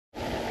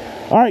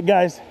All right,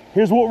 guys,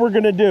 here's what we're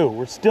gonna do.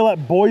 We're still at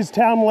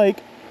BoysTown Lake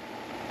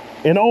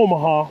in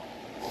Omaha.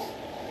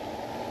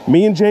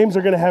 Me and James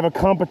are gonna have a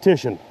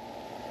competition.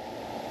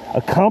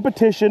 A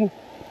competition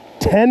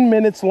 10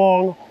 minutes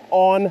long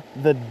on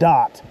the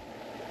dot.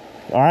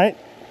 All right?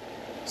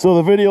 So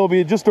the video will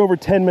be just over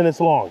 10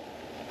 minutes long.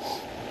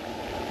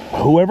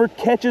 Whoever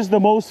catches the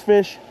most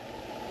fish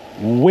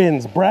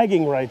wins.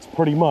 Bragging rights,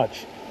 pretty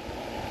much.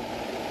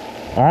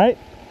 All right?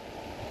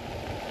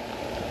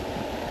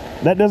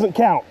 That doesn't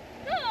count.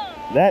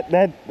 That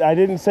I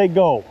didn't say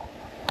go.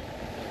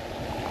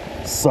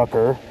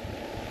 Sucker.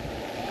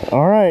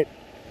 All right.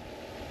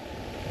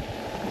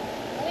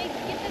 Let me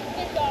get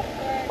this fish off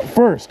first.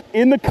 First,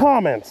 in the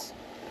comments,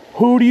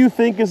 who do you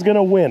think is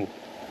gonna win?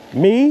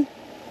 Me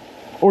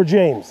or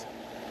James?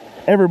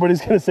 Everybody's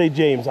gonna say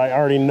James. I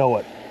already know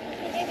it.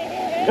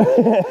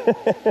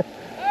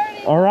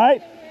 All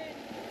right.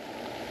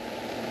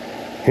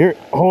 Here,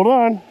 hold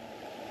on.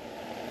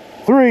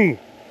 3,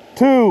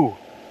 2,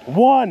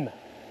 1,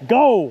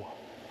 go.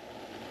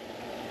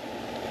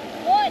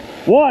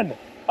 1.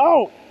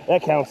 Oh,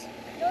 that counts.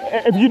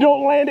 If you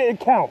don't land it,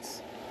 it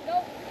counts.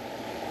 Nope.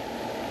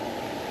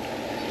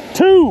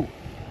 2.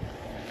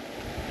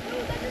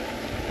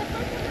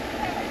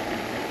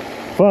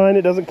 Fine,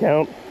 it doesn't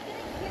count.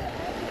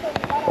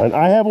 And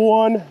I have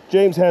 1.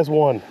 James has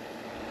 1.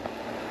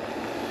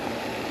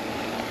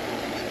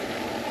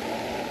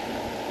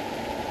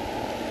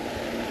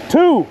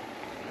 2.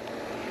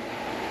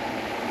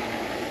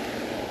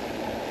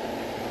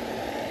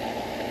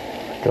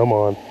 Come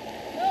on.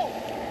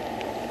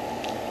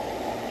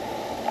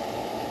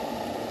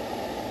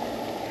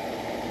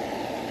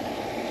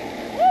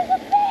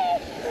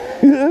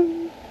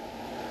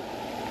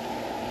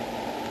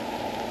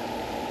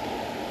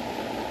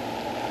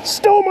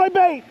 Stole my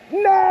bait!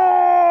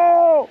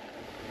 No!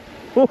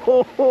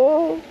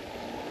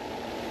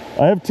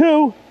 I have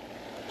 2.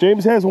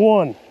 James has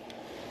 1.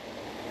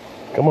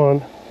 Come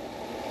on.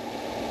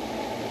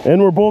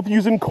 And we're both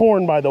using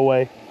corn, by the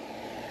way.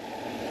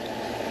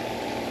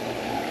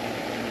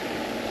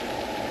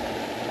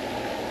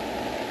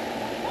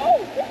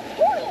 Oh, this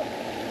turtle!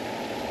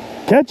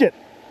 Catch it!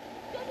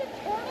 Does a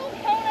turtle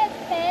count as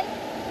 10?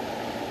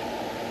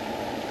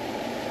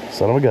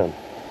 Son of a gun.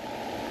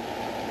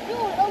 Dude, a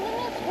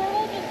little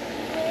turtle just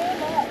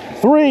swam up.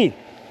 3. 2.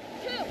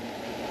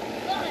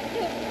 God,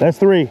 dude. That's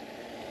 3.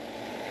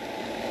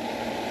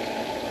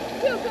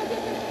 2.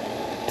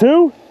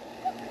 2?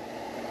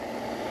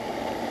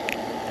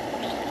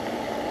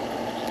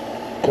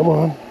 Come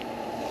on.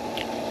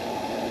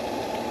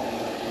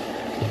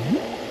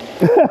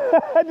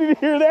 Did you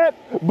hear that?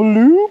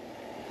 Bloop.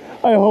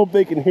 I hope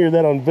they can hear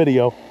that on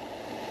video.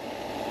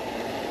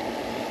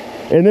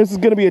 And this is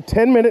going to be a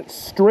 10-minute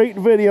straight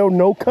video,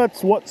 no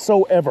cuts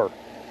whatsoever.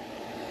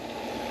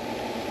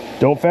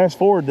 Don't fast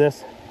forward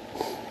this.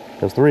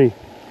 That's 3.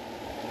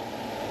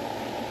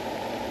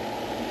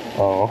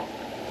 Oh.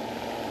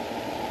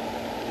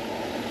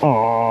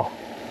 Oh.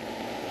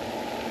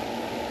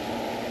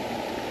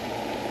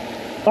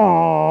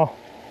 Oh.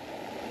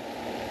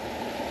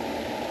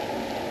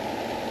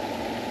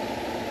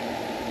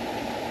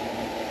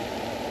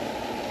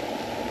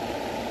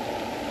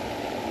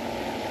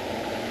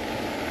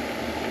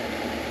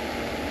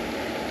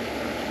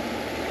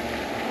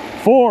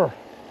 Four.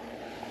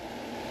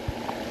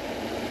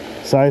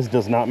 Size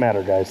does not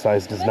matter, guys.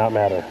 Size does not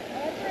matter.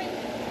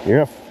 You're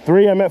at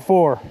 3, I'm at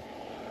 4.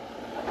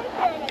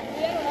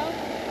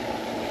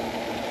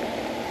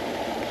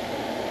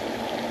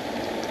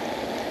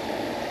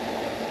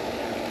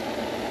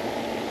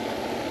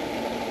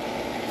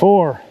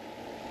 Four.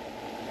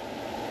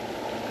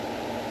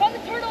 Found the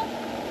turtle.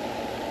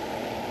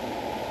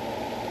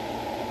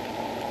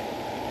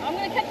 I'm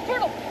gonna catch the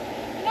turtle.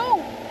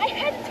 No, I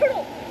had the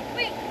turtle.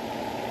 Wait.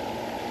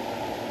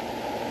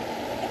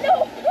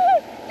 No.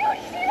 Dude, you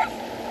see this?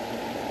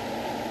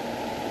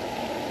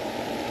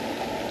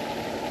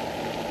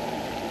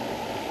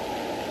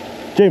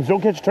 James,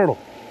 don't catch a turtle.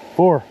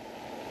 4.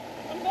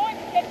 I'm going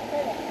to catch the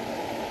turtle.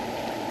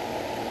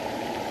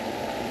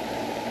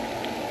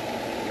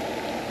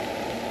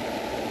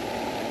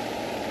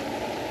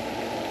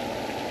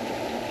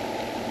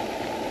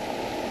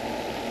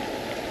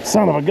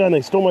 Son of a gun,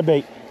 they stole my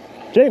bait.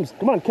 James,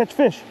 come on, catch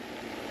fish.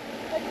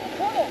 Catch the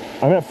turtle.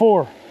 I'm at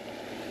 4.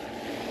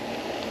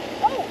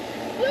 Oh,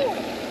 dude.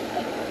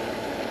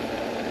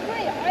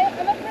 3.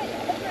 I'm at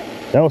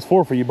 3. That was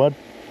 4 for you, bud.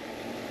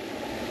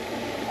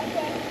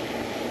 Okay.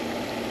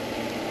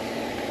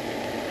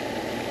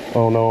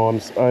 Oh no,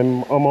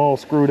 I'm all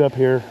screwed up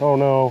here. Oh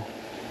no.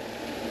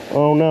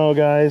 Oh no,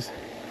 guys.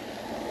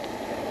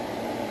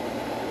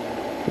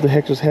 What the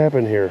heck just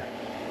happened here?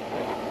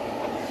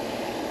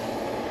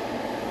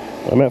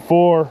 I'm at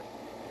 4.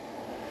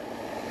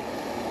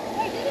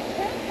 Wait, did the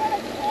turtle count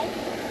as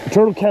 10? The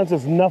turtle counts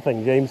as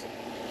nothing, James.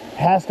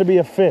 Has to be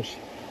a fish.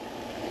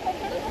 A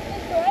turtle's a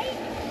fish, right?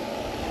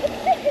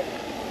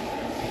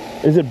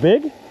 Is it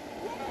big? Yeah,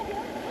 dude.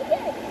 Look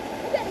at it.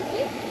 Look at it.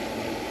 See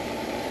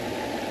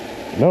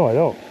it? No, I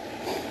don't.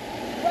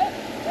 Right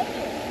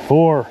here.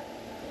 4.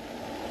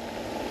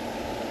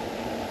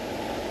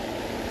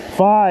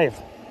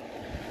 5.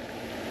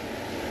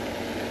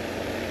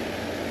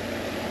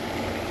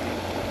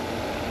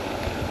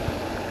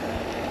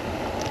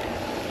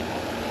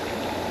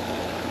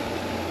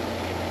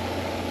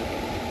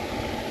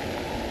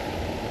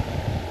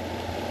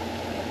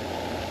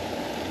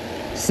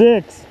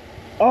 6.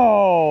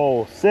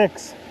 Oh,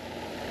 6.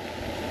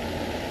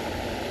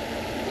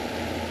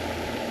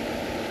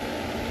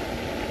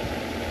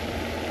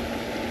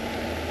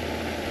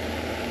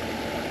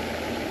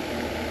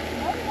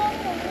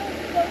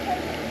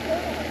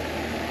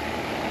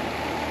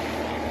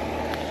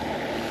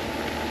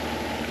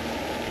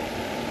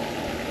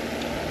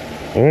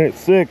 All right,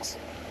 6.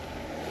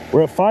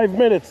 We're at 5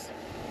 minutes.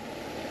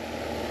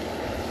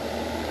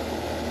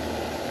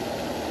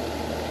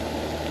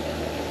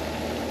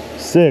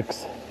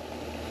 Six.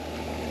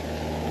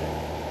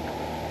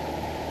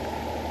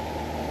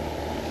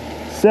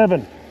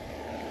 7. Dude,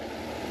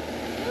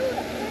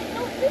 there's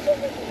no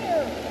fishes in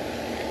here.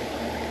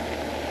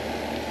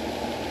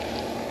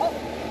 Oh.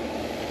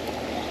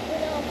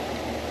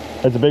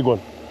 That's a big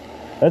one.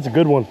 That's a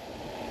good one.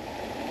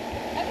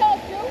 I got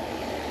two.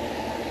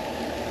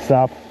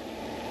 Stop.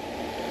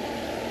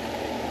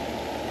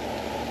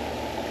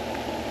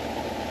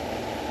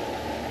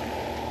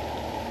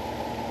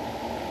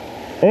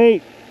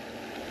 8.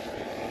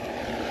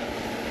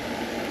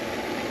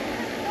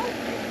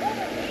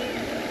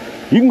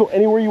 You can go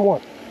anywhere you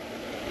want.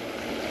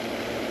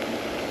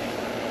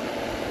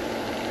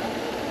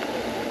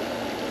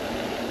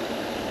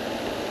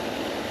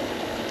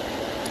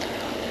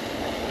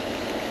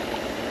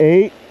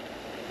 8.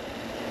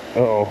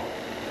 Uh-oh.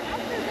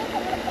 After this,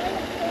 I'm gonna find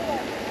a turtle.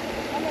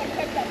 I'm gonna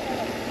catch that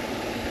turtle.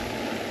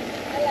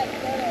 I like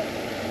turtles.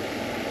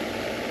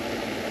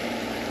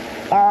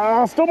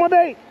 Ah, stole my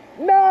bait.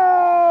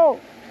 No!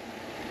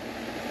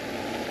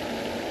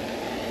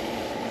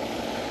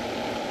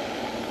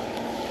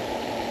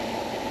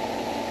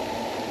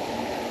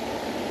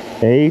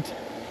 Eight.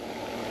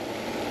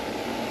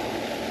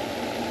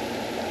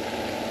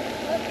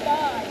 Let's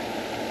die.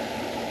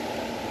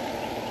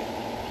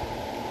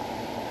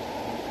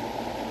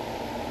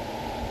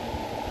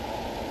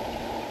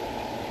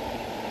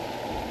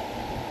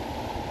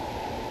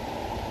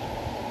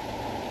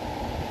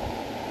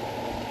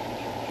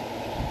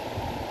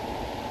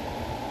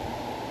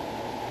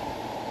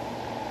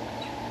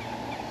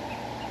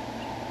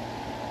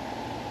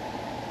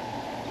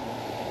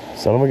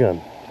 Son of a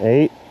gun.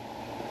 8.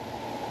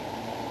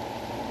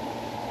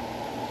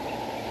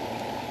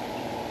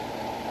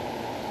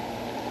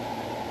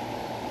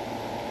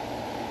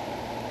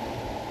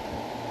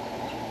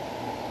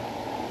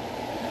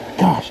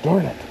 Gosh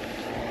darn it.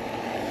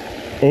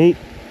 8.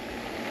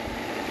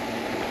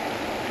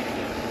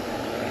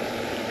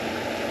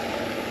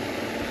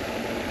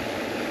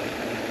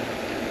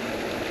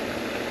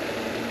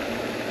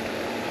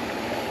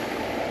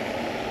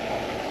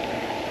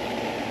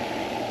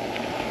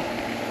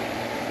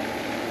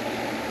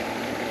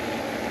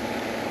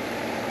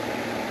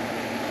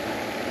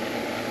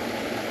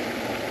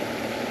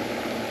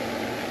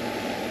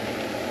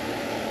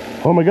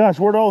 Oh my gosh,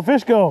 where'd all the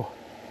fish go?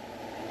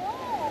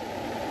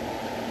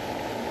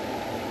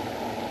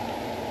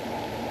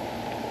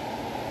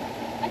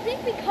 I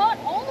think we caught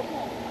all of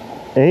them.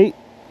 8.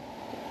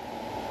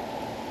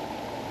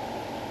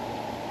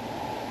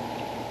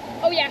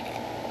 Oh yeah.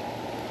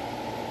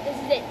 This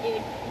is it,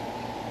 dude.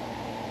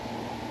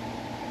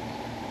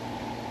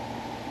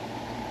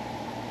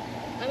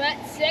 I'm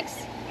at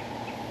 6.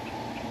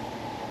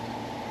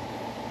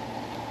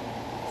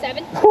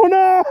 7. Oh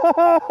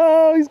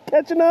no! He's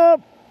catching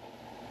up!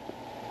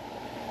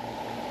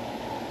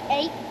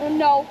 8. Oh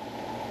no.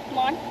 Come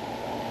on.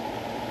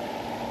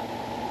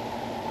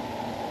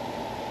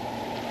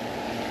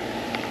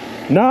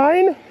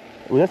 9.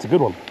 Ooh, that's a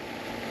good one.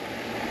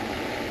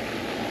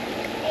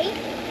 8.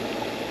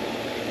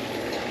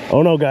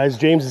 Oh no, guys,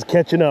 James is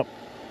catching up.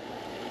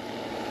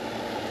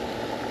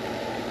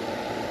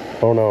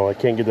 Oh no, I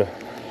can't get the...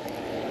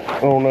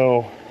 Oh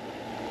no.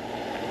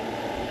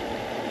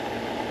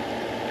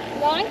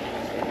 9.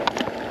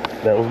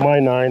 That was my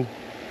 9.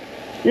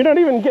 You're not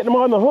even getting them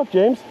on the hook,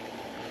 James.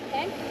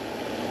 10.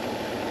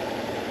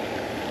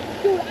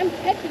 Dude, I'm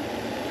catching.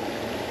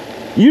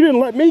 You didn't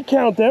let me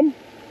count them.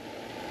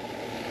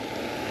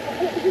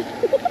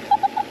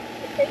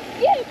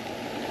 Yes.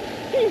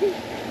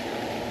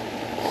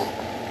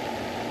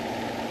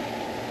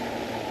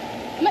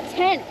 I'm at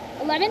 10.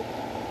 11.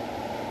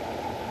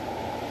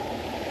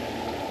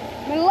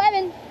 I'm at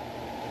 11.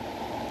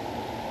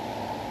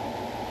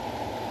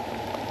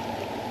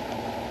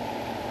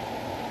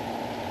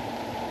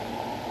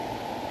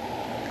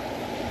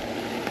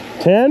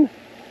 10.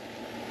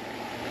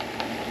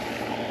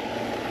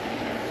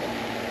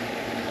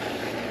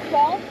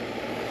 12.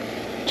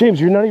 James,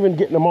 you're not even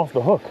getting them off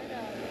the hook.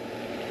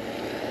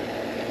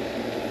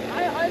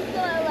 I'm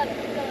still at 11.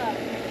 Still at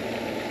 11.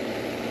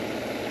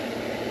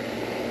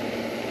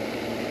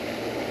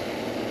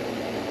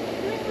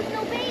 Dude, with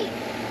no bait.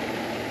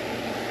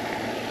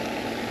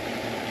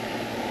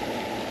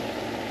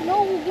 No,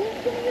 give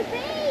me your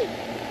bait.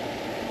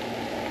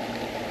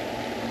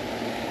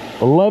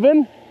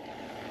 11.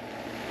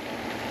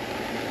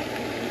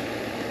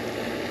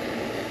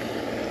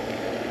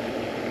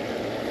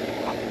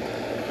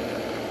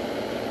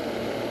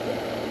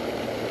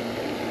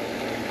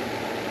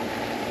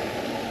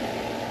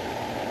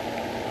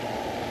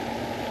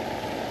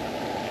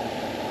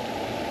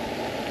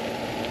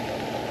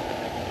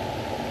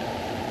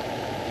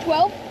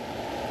 12.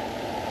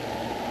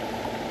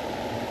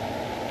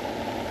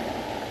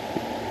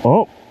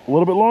 Oh, a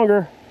little bit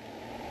longer.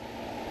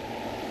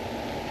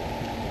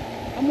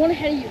 I'm one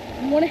ahead of you.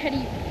 I'm one ahead of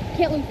you.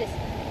 Can't lose this.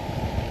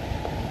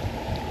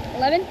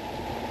 11.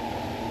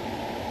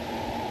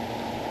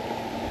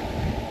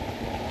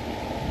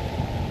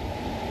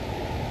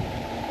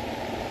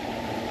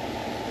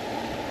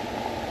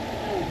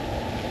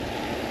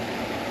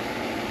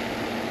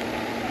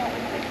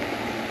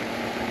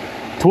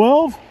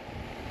 12.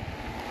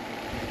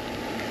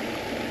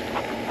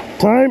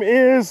 Time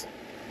is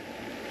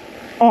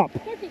up.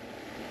 13.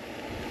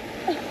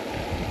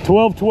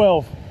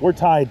 12-12. We're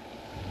tied.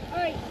 All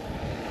right.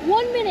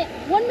 1 minute.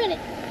 1 minute.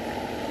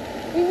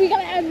 We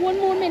gotta add 1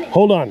 more minute.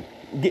 Hold on.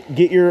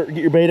 Get your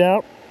bait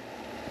out.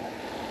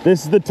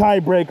 This is the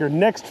tiebreaker.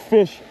 Next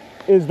fish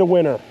is the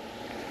winner.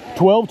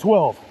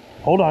 12-12.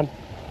 Hold on.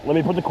 Let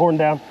me put the corn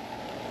down.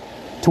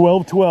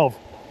 12-12.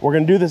 We're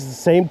gonna do this at the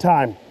same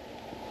time.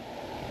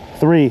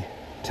 3,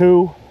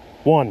 2,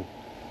 1.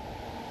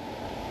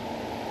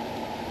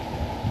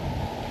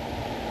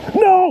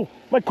 No!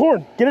 My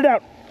corn! Get it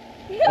out!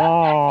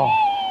 Oh.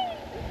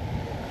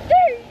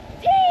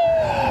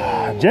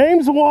 13.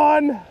 James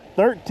won.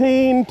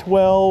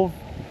 13-12.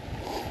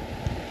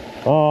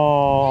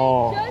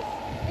 Oh.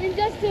 And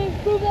just to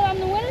prove that I'm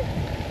the winner?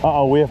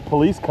 Uh-oh, we have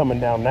police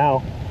coming down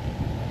now.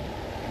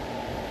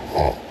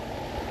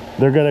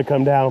 They're gonna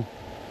come down.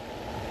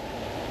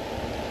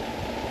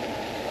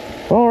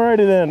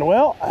 Alrighty then,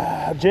 well,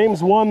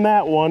 James won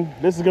that one.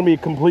 This is gonna be a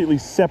completely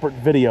separate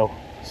video,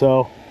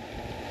 so.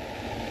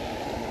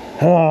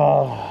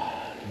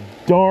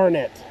 Darn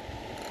it.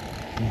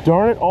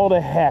 Darn it all to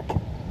heck.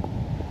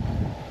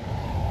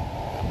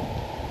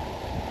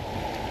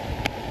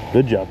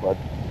 Good job, bud.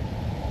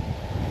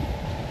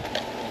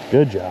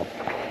 Good job.